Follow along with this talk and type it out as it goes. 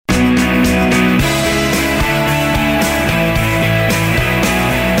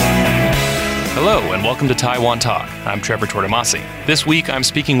welcome to Taiwan Talk. I'm Trevor Tortomasi. This week, I'm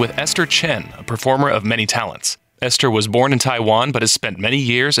speaking with Esther Chen, a performer of many talents. Esther was born in Taiwan, but has spent many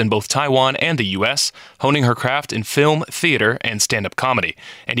years in both Taiwan and the U.S., honing her craft in film, theater, and stand-up comedy,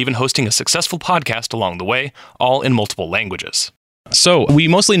 and even hosting a successful podcast along the way, all in multiple languages. So, we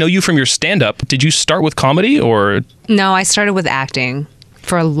mostly know you from your stand-up. Did you start with comedy, or...? No, I started with acting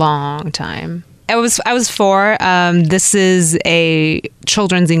for a long time. I was 4. This is a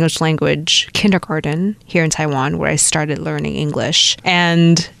children's English language kindergarten here in Taiwan where I started learning English.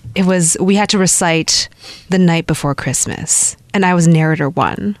 And we had to recite The Night Before Christmas. And I was narrator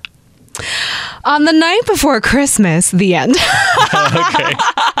 1. On the night before Christmas, the end. Okay.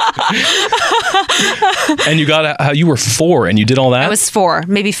 And you were 4 and you did all that? I was 4,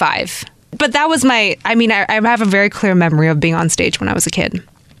 maybe 5. But that was I have a very clear memory of being on stage when I was a kid.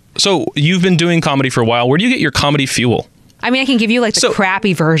 So you've been doing comedy for a while. Where do you get your comedy fuel? I mean, I can give you the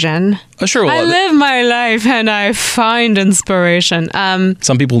crappy version. Sure. Well, I live my life and I find inspiration.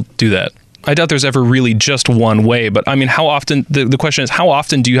 Some people do that. I doubt there's ever really just one way, but I mean, how often, the question is, how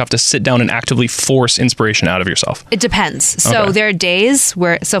often do you have to sit down and actively force inspiration out of yourself? It depends. So There are days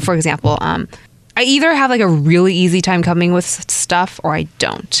where, for example, I either have a really easy time coming with stuff or I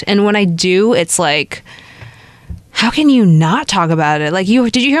don't. And when I do, it's how can you not talk about it? Did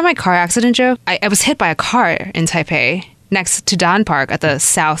you hear my car accident joke? I was hit by a car in Taipei next to Dan Park at the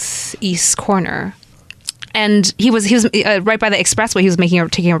southeast corner. And he was right by the expressway. He was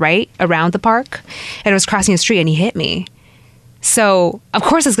taking a right around the park, and I was crossing the street, and he hit me. So of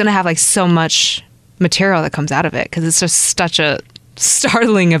course it's going to have so much material that comes out of it because it's just such a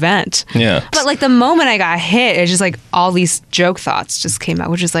startling event. Yeah. But the moment I got hit, it's just all these joke thoughts just came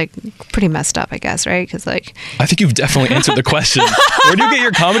out, which is pretty messed up, I guess, right? Because I think you've definitely answered the question. Where do you get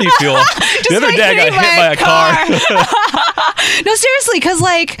your comedy fuel? The other day I got hit by a car. No, seriously, because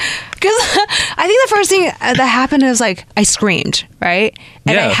I think the first thing that happened is I screamed, right?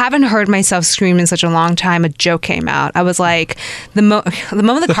 And I haven't heard myself scream in such a long time. A joke came out. I was the moment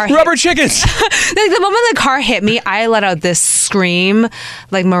the car rubber chickens. The moment the car hit me, I let out this scream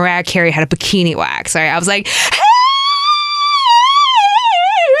like Mariah Carey had a bikini wax. Right? I was like, hey!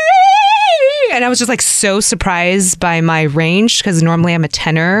 And I was just so surprised by my range because normally I'm a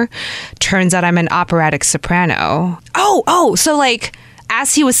tenor. Turns out I'm an operatic soprano. Oh, so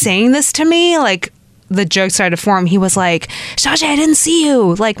as he was saying this to me, the joke started to form. He was like, 小姐, I didn't see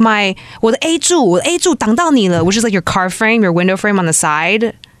you.我的 A 柱挡到你了, which is your car frame, your window frame on the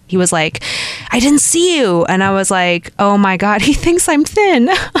side. He was like, I didn't see you. And I was like, oh my God, he thinks I'm thin.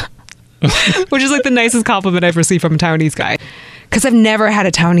 Which is the nicest compliment I've received from a Taiwanese guy. Because I've never had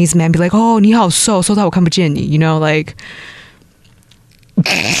a Taiwanese man be like, oh, 你好瘦，瘦到我看不见你,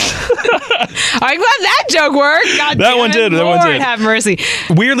 I'm glad that joke worked. God that one did. Lord have mercy.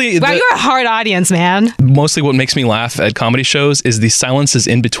 Weirdly, wow, you're a hard audience, man. Mostly what makes me laugh at comedy shows is the silences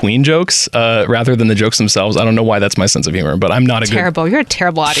in between jokes rather than the jokes themselves. I don't know why that's my sense of humor, but I'm not You're a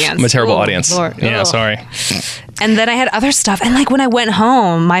terrible audience. I'm a terrible audience. Lord. Yeah, sorry. And then I had other stuff. And when I went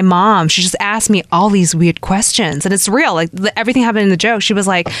home, my mom, she just asked me all these weird questions. And it's real. Everything happened in the joke. She was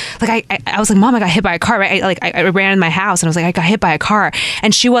I was like, Mom, I got hit by a car, right? I ran in my house and I was like, I got hit by a car.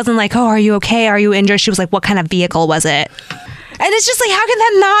 And she wasn't like, oh, are you okay? Are you injured? She was like, what kind of vehicle was it? And it's just how can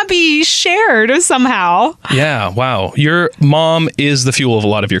that not be shared somehow? Yeah, wow. Your mom is the fuel of a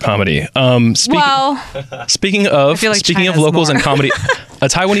lot of your comedy. Speaking of locals and comedy, a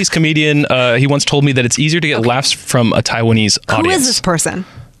Taiwanese comedian, he once told me that it's easier to get laughs from a Taiwanese audience. Who is this person?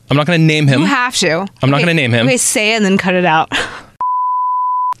 I'm not going to name him. You have to. I'm not going to name him. Okay, say it and then cut it out.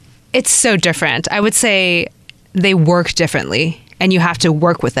 It's so different. I would say they work differently, and you have to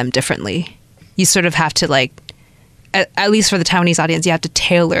work with them differently. You sort of have to at least for the Taiwanese audience, you have to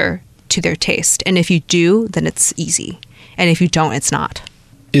tailor to their taste. And if you do, then it's easy. And if you don't, it's not.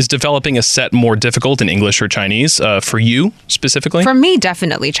 Is developing a set more difficult in English or Chinese for you specifically? For me,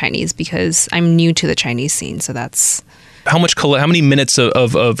 definitely Chinese because I'm new to the Chinese scene. So that's... How many minutes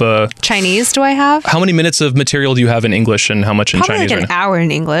of Chinese do I have? How many minutes of material do you have in English and how much in probably Chinese? Probably an hour in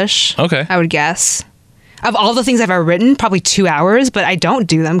English. Okay. I would guess. Of all the things I've ever written, probably 2 hours, but I don't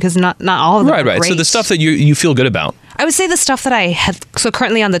do them because not all of them are right. great. So the stuff that you feel good about. I would say the stuff that I have... So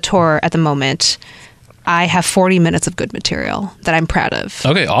currently on the tour at the moment, I have 40 minutes of good material that I'm proud of.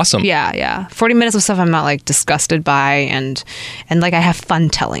 Okay, awesome. Yeah. 40 minutes of stuff I'm not disgusted by and I have fun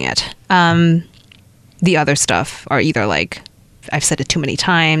telling it. The other stuff are either I've said it too many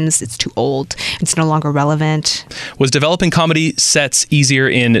times, it's too old, it's no longer relevant. Was developing comedy sets easier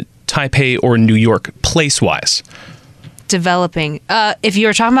in Taipei or New York, place-wise? Developing. If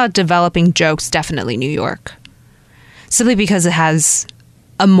you're talking about developing jokes, definitely New York. Simply because it has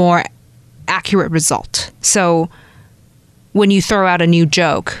a more accurate result. So when you throw out a new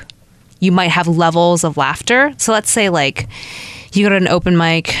joke, you might have levels of laughter. So let's say like you go to an open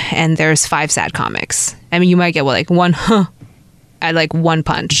mic and there's 5 sad comics. I mean, you might get like one huh at like one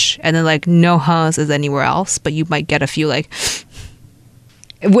punch, and then like no huhs is anywhere else, but you might get a few like.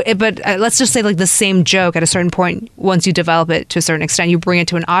 But let's just say like the same joke at a certain point, once you develop it to a certain extent, you bring it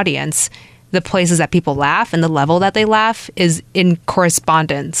to an audience, the places that people laugh and the level that they laugh is in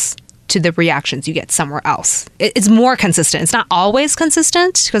correspondence to the reactions you get somewhere else. It's more consistent. It's not always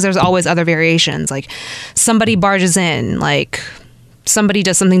consistent because there's always other variations. Like somebody barges in, like somebody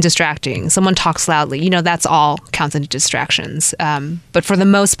does something distracting, someone talks loudly, you know, that's all counts into distractions. But for the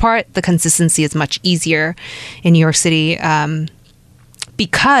most part, the consistency is much easier in New York City.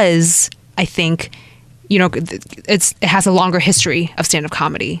 Because I think, you know, it has a longer history of stand-up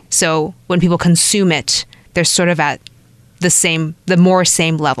comedy. So when people consume it, they're sort of at the more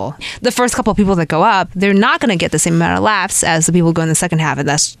same level. The first couple of people that go up, they're not going to get the same amount of laughs as the people who go in the second half, and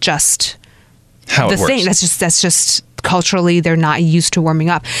that's just how it works. Thing. That's just culturally they're not used to warming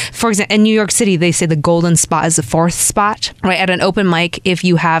up. For example, in New York City, they say the golden spot is the 4th spot. Right, at an open mic, if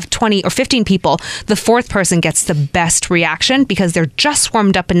you have 20 or 15 people, the 4th person gets the best reaction because they're just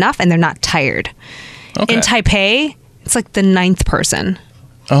warmed up enough and they're not tired. Okay. In Taipei, it's like the 9th person.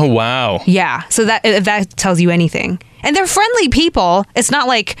 Oh, wow. Yeah. So if that tells you anything. And they're friendly people. It's not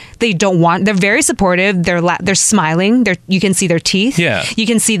like they don't want. They're very supportive. They're smiling. You can see their teeth. Yeah. You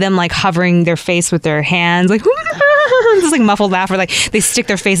can see them like hovering their face with their hands, like just like muffled laugh, or like they stick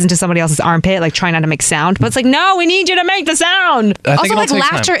their face into somebody else's armpit, like trying not to make sound. But it's like, no, we need you to make the sound. Also, like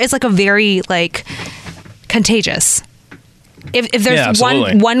laughter is like a very like contagious. If there's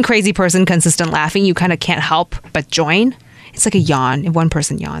one crazy person consistent laughing, you kind of can't help but join. It's like a yawn. If one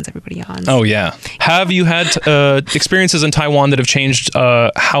person yawns, everybody yawns. Oh, yeah. Have you had experiences in Taiwan that have changed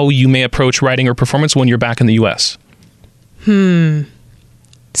how you may approach writing or performance when you're back in the U.S.?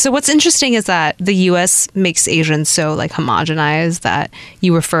 So what's interesting is that the U.S. makes Asians so like homogenized that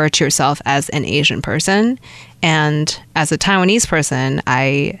you refer to yourself as an Asian person. And as a Taiwanese person,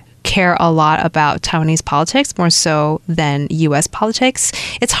 I care a lot about Taiwanese politics more so than U.S. politics.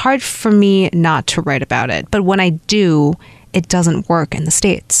 It's hard for me not to write about it. But when I do, it doesn't work in the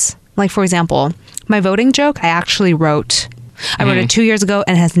States. Like, for example, my voting joke, I actually wrote. I wrote it 2 years ago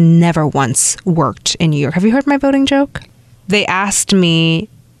and has never once worked in New York. Have you heard my voting joke? They asked me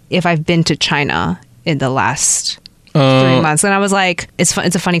if I've been to China in the last 3 months. And I was like, it's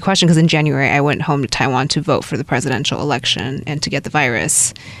a funny question because in January, I went home to Taiwan to vote for the presidential election and to get the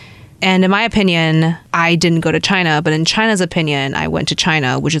virus. And in my opinion, I didn't go to China. But in China's opinion, I went to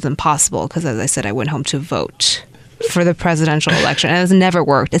China, which is impossible because, as I said, I went home to vote for the presidential election. And it's never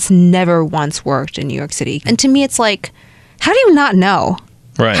worked. It's never once worked in New York City. And to me, it's like, how do you not know?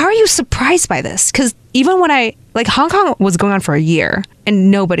 Right. How are you surprised by this? Because even when Hong Kong was going on for a year and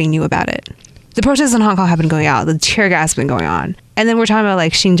nobody knew about it. The protests in Hong Kong have been going on. The tear gas has been going on. And then we're talking about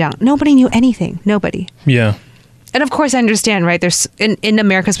like Xinjiang. Nobody knew anything. Nobody. Yeah. And of course, I understand, right? There's in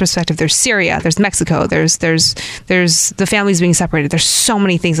America's perspective, there's Syria, there's Mexico, there's the families being separated. There's so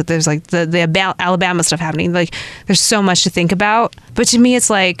many things that there's like the Alabama stuff happening. Like there's so much to think about. But to me, it's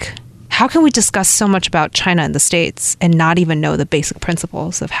like, how can we discuss so much about China and the States and not even know the basic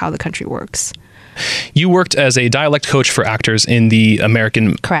principles of how the country works? You worked as a dialect coach for actors in the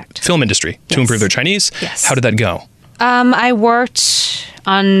American film industry to improve their Chinese. Yes. How did that go? I worked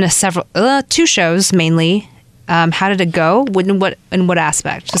on two shows mainly. How did it go? In what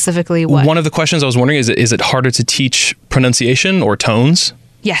aspect? Specifically what? One of the questions I was wondering is it harder to teach pronunciation or tones?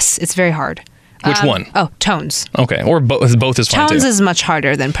 Yes, it's very hard. Which one? Oh, tones. Okay, or both is fine too. Tones is much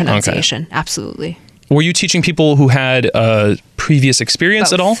harder than pronunciation. Okay. Absolutely. Were you teaching people who had previous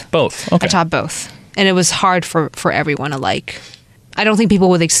experience at all? Both. Okay. I taught both. And it was hard for everyone alike. I don't think people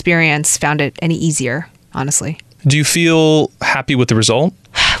with experience found it any easier, honestly. Do you feel happy with the result?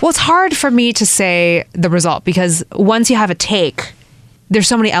 Well, it's hard for me to say the result because once you have a take, there's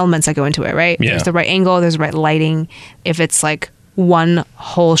so many elements that go into it, right? Yeah. There's the right angle, there's the right lighting. If it's like one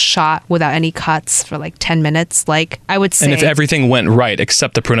whole shot without any cuts for like 10 minutes, like I would say. And if everything went right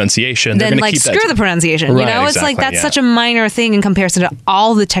except the pronunciation, then like keep screw the pronunciation. Right, you know, it's like that's such a minor thing in comparison to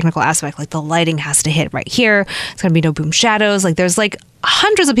all the technical aspect. Like the lighting has to hit right here. It's gonna be no boom shadows. Like there's like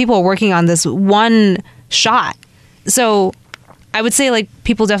hundreds of people working on this one shot. So I would say like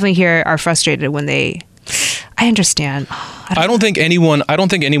people definitely here are frustrated when I understand. I don't think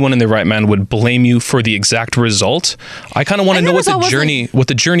anyone in their right mind would blame you for the exact result. I kind of want to know what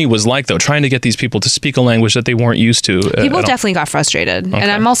the journey was like though, trying to get these people to speak a language that they weren't used to. People definitely got frustrated. Okay. And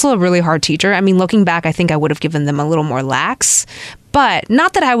I'm also a really hard teacher. I mean, looking back, I think I would have given them a little more lax, But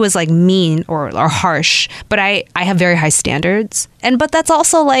not that I was like mean or harsh, but I have very high standards. But that's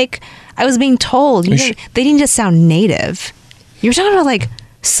also like, I was being told, they didn't just sound native. You're talking about like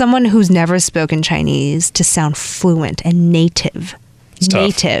someone who's never spoken Chinese to sound fluent and native. It's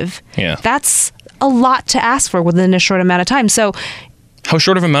native. Tough. Yeah. That's a lot to ask for within a short amount of time. So how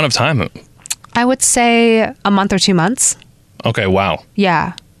short of amount of time? I would say a month or 2 months. Okay, wow.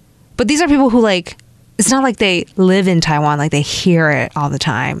 Yeah. But these are people who like, it's not like they live in Taiwan, like they hear it all the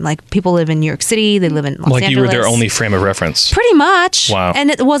time. Like people live in New York City, they live in Los Angeles. Like you were their only frame of reference. Pretty much. Wow.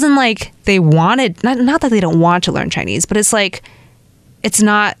 And it wasn't like they wanted, not that they don't want to learn Chinese, but it's like, it's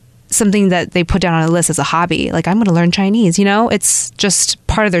not something that they put down on a list as a hobby. Like, I'm going to learn Chinese, it's just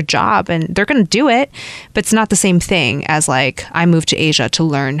part of their job and they're going to do it, but it's not the same thing as like, I moved to Asia to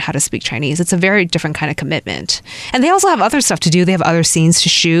learn how to speak Chinese. It's a very different kind of commitment. And they also have other stuff to do. They have other scenes to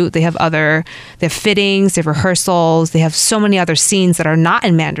shoot. They have fittings, they have rehearsals. They have so many other scenes that are not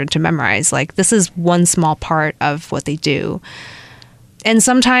in Mandarin to memorize. Like, this is one small part of what they do. And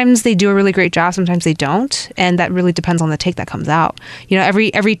sometimes they do a really great job, sometimes they don't. And that really depends on the take that comes out.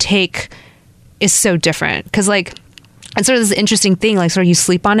 Every take is so different. Because, like, it's sort of this interesting thing, like, sort of you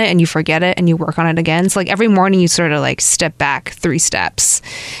sleep on it and you forget it and you work on it again. So, like, every morning you sort of, like, step back 3 steps.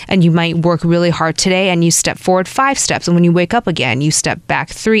 And you might work really hard today and you step forward 5 steps. And when you wake up again, you step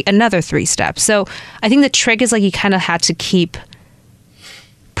back another 3 steps. So, I think the trick is, like, you kind of had to keep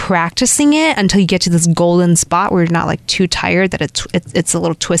practicing it until you get to this golden spot where you're not like too tired that it's a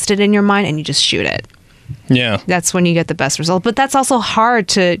little twisted in your mind and you just shoot it. Yeah. That's when you get the best result. But that's also hard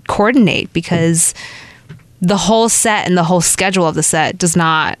to coordinate because the whole set and the whole schedule of the set does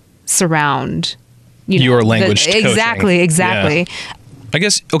not surround your language coaching. Exactly. Yeah. I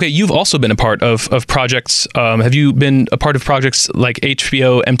guess, okay, you've also been a part of projects. Have you been a part of projects like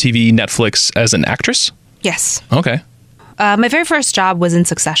HBO, MTV, Netflix as an actress? Yes. Okay. My very first job was in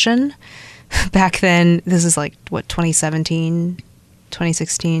Succession. Back then, this is like, 2017,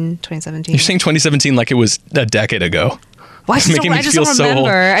 2016, 2017? You're saying 2017 like it was a decade ago. Well, I just don't remember.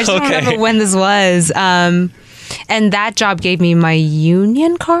 I just don't remember when this was. And that job gave me my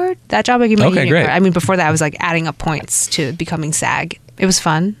union card. Great. Card. I mean, before that, I was like adding up points to becoming SAG. It was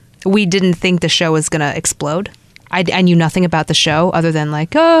fun. We didn't think the show was going to explode. I knew nothing about the show other than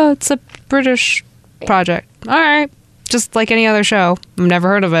like, oh, it's a British project. All right. Just like any other show. I've never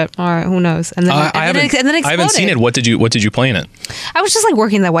heard of it. All right, who knows? And then, I haven't seen it. What did you play in it? I was just like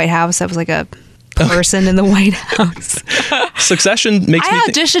working in the White House. I was like a person in the White House. Succession makes me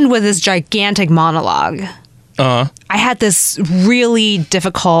auditioned with this gigantic monologue. I had this really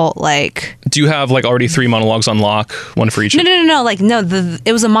difficult, like... Do you have like already 3 monologues on lock, one for each? No. Like, no,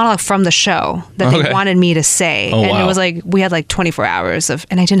 it was a monologue from the show that they wanted me to say. Oh, and wow. it was like, we had like 24 hours of,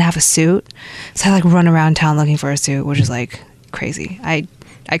 and I didn't have a suit. So I like run around town looking for a suit, which is like crazy.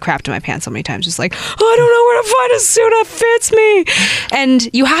 I crapped in my pants so many times, just like, oh, I don't know where to find a suit that fits me.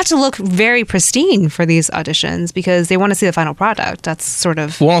 And you have to look very pristine for these auditions because they want to see the final product. That's sort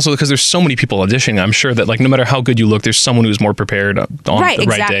of... Well, also because there's so many people auditioning, I'm sure that like no matter how good you look, there's someone who's more prepared on the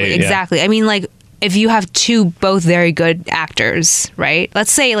right day. Exactly. I mean, like, if you have 2 both very good actors, right?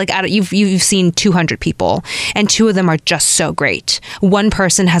 Let's say like you've seen 200 people and 2 of them are just so great. One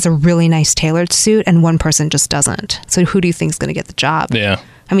person has a really nice tailored suit and one person just doesn't. So who do you think is going to get the job? Yeah.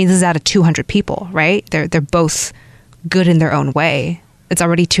 I mean, this is out of 200 people, right? They're both good in their own way. It's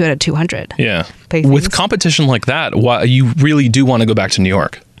already 2 out of 200. Yeah. With competition like that, why you really do want to go back to New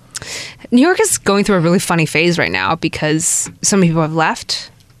York? New York is going through a really funny phase right now because some people have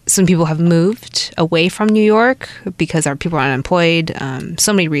left. Some people have moved away from New York because our people are unemployed.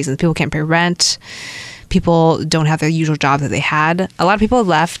 So many reasons. People can't pay rent. People don't have their usual job that they had. A lot of people have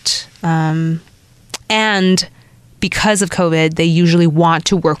left. And because of COVID, they usually want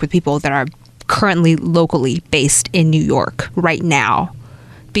to work with people that are currently locally based in New York right now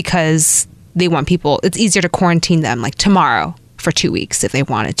because they want people, it's easier to quarantine them like tomorrow for 2 weeks if they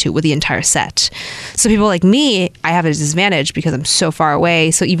wanted to with the entire set. So people like me, I have a disadvantage because I'm so far away.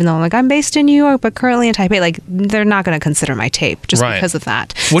 So even though I'm based in New York, but currently in Taipei, like they're not going to consider my tape just because of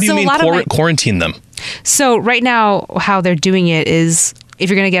that. What do you mean quarantine them? So right now, how they're doing it is if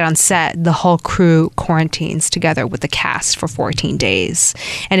you're going to get on set, the whole crew quarantines together with the cast for 14 days.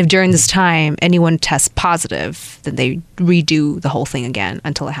 And if during this time anyone tests positive, then they redo the whole thing again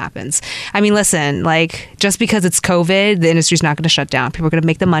until it happens. I mean, listen, like just because it's COVID, the industry's not going to shut down. People are going to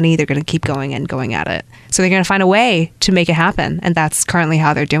make the money. They're going to keep going and going at it. So they're going to find a way to make it happen. And that's currently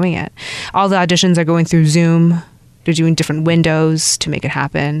how they're doing it. All the auditions are going through Zoom. They're doing different windows to make it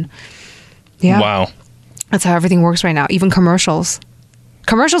happen. Yeah. Wow. That's how everything works right now. Even commercials.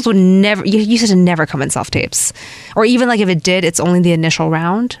 Commercials would never, you used to never come in self-tapes. Or even like if it did, it's only the initial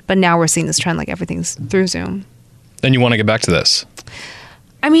round. But now we're seeing this trend, like everything's through Zoom. And you want to get back to this?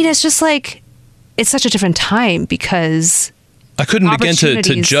 I mean, it's just like, it's such a different time because I couldn't begin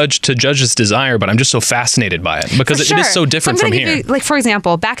to judge this desire, but I'm just so fascinated by it because it is so different from here. Like, for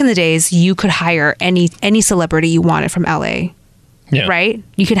example, back in the days, you could hire any celebrity you wanted from LA, right?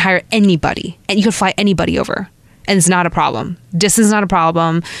 You could hire anybody and you could fly anybody over. And it's not a problem. Distance is not a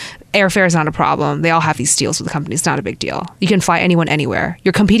problem. Airfare is not a problem. They all have these deals with the companies. It's not a big deal. You can fly anyone anywhere.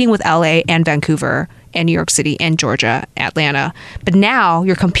 You're competing with LA and Vancouver and New York City and Georgia, Atlanta. But now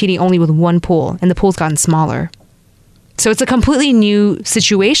you're competing only with one pool, and the pool's gotten smaller. So it's a completely new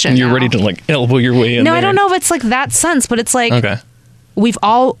situation. And you're now. ready to like elbow your way in. No, I don't know if it's like that sense, but it's like we've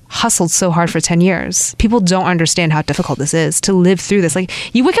all hustled so hard for 10 years. People don't understand how difficult this is to live through this. Like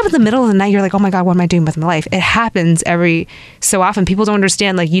you wake up in the middle of the night, you're like, oh my God, what am I doing with my life? It happens every so often. People don't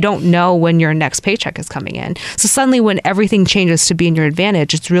understand, like you don't know when your next paycheck is coming in. So suddenly when everything changes to be in your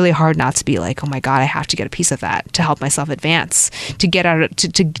advantage, it's really hard not to be like, oh my God, I have to get a piece of that to help myself advance, to get out of,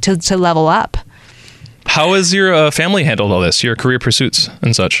 to level up. How has your family handled all this, your career pursuits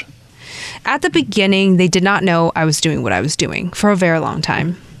and such? At the beginning, they did not know I was doing what I was doing for a very long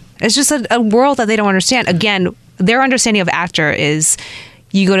time. It's just a world that they don't understand. Again, their understanding of actor is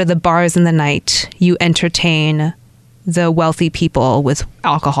you go to the bars in the night, you entertain the wealthy people with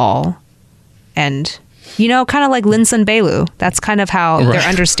alcohol, and, you know, kind of like Linson Bailu. That's kind of how their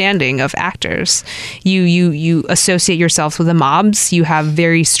understanding of actors. You associate yourself with the mobs, you have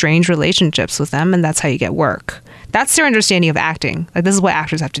very strange relationships with them, and that's how you get work. That's their understanding of acting. Like this is what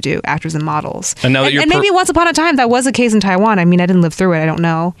actors have to do, actors and models. And now that and maybe once upon a time that was the case in Taiwan. I mean, I didn't live through it. I don't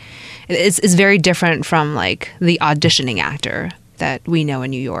know. It's very different from like the auditioning actor that we know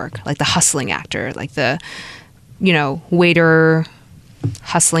in New York, like the hustling actor, like the, you know, waiter,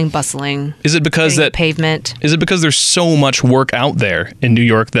 hustling, bustling. Is it because that pavement? Is it because there's so much work out there in New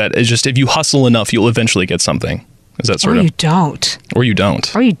York that it's just if you hustle enough, you'll eventually get something? Is that sort of? Or you don't. Or you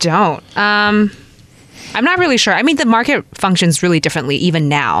don't. Or you don't. I'm not really sure. I mean, the market functions really differently even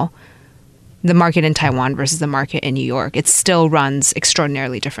now. The market in Taiwan versus the market in New York, it still runs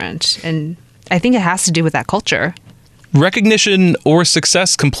extraordinarily different. And I think it has to do with that culture. Recognition or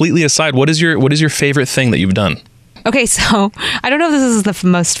success completely aside, what is your favorite thing that you've done? Okay, so I don't know if this is the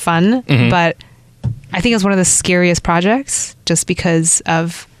most fun, but I think it's one of the scariest projects just because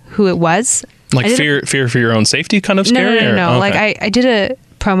of who it was. Like fear for your own safety kind of scary? No. Like I did a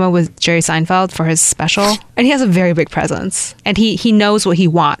promo with Jerry Seinfeld for his special, and he has a very big presence, and he knows what he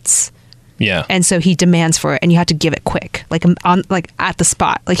wants. Yeah. And so he demands for it, and you have to give it quick, like at the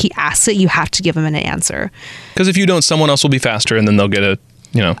spot. Like he asks it, you have to give him an answer. Because if you don't, someone else will be faster, and then they'll get a,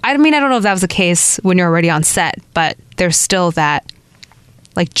 you know. I mean, I don't know if that was the case when you're already on set, but there's still that,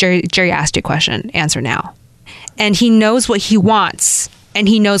 like Jerry asked you a question, answer now. And he knows what he wants, and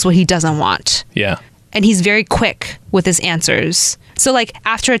he knows what he doesn't want. Yeah. And he's very quick with his answers. So like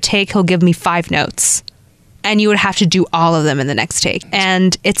after a take, he'll give me 5 notes, and you would have to do all of them in the next take.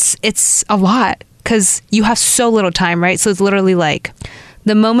 And it's a lot because you have so little time, right? So it's literally like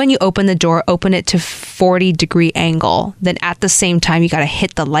the moment you open the door, open it to 40-degree angle. Then at the same time, you got to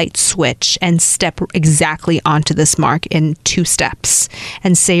hit the light switch and step exactly onto this mark in 2 steps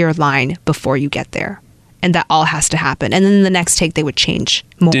and say your line before you get there. And that all has to happen. And then the next take, they would change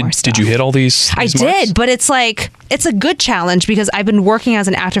more stuff. Did you hit all these I marks? did, but it's like, it's a good challenge because I've been working as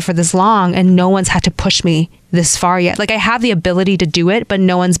an actor for this long and no one's had to push me this far yet. Like I have the ability to do it, but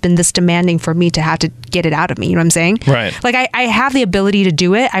no one's been this demanding for me to have to get it out of me. You know what I'm saying? Right. Like I have the ability to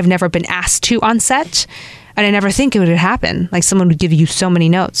do it. I've never been asked to on set, and I never think it would happen. Like someone would give you so many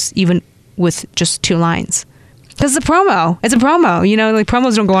notes, even with just 2 lines. Because it's a promo, you know, like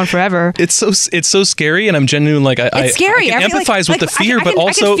promos don't go on forever. It's so scary, and I'm genuinely like, it's scary. I can empathize with the fear, but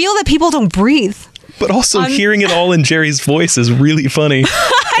also I can feel that people don't breathe. But also hearing it all in Jerry's voice is really funny.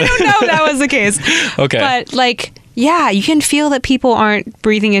 I don't know if that was the case. Okay. But like, yeah, you can feel that people aren't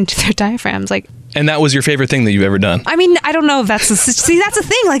breathing into their diaphragms. Like, and that was your favorite thing that you've ever done? I mean, I don't know if that's see, that's the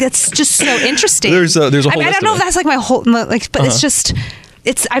thing. Like, it's just so interesting. There's a whole I don't know if that's like my whole like, but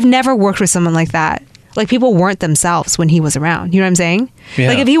it's I've never worked with someone like that. Like people weren't themselves when he was around. You know what I'm saying? Yeah.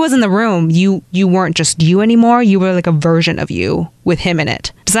 Like if he was in the room, you weren't just you anymore. You were like a version of you with him in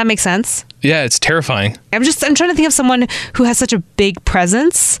it. Does that make sense? Yeah, it's terrifying. I'm trying to think of someone who has such a big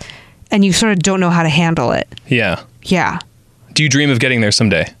presence and you sort of don't know how to handle it. Yeah. Yeah. Do you dream of getting there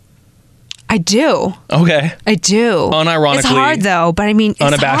someday? I do. Okay. I do. Unironically. It's hard though, but I mean, it's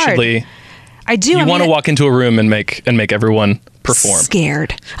unabashedly. Hard. I do. You want to walk into a room and make everyone perform?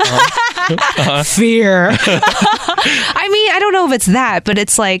 Scared. Fear. I mean, I don't know if it's that, but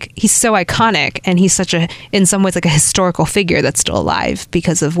it's like he's so iconic and he's such in some ways, like a historical figure that's still alive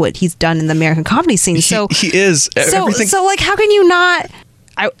because of what he's done in the American comedy scene. So he is. So like, how can you not?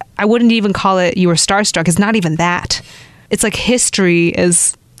 I wouldn't even call it you were starstruck. It's not even that. It's like history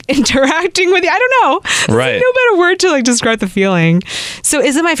is interacting with you. I don't know. Right. There's no better word to like describe the feeling. So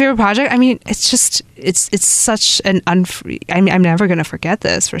is it my favorite project? I mean, it's just it's such an I'm never gonna forget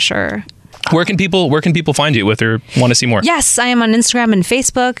this for sure. Where can people find you if they want to see more? Yes, I am on Instagram and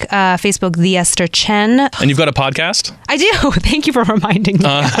Facebook. Facebook, The Esther Chen. And you've got a podcast? I do. Thank you for reminding me.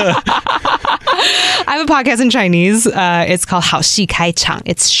 I have a podcast in Chinese. It's called 好戏开场.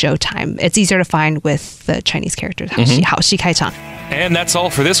 It's showtime. It's easier to find with the Chinese characters. 好戏开场. And that's all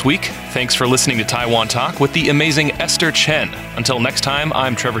for this week. Thanks for listening to Taiwan Talk with the amazing Esther Chen. Until next time,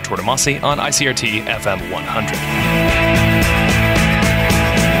 I'm Trevor Tortomasi on ICRT FM 100.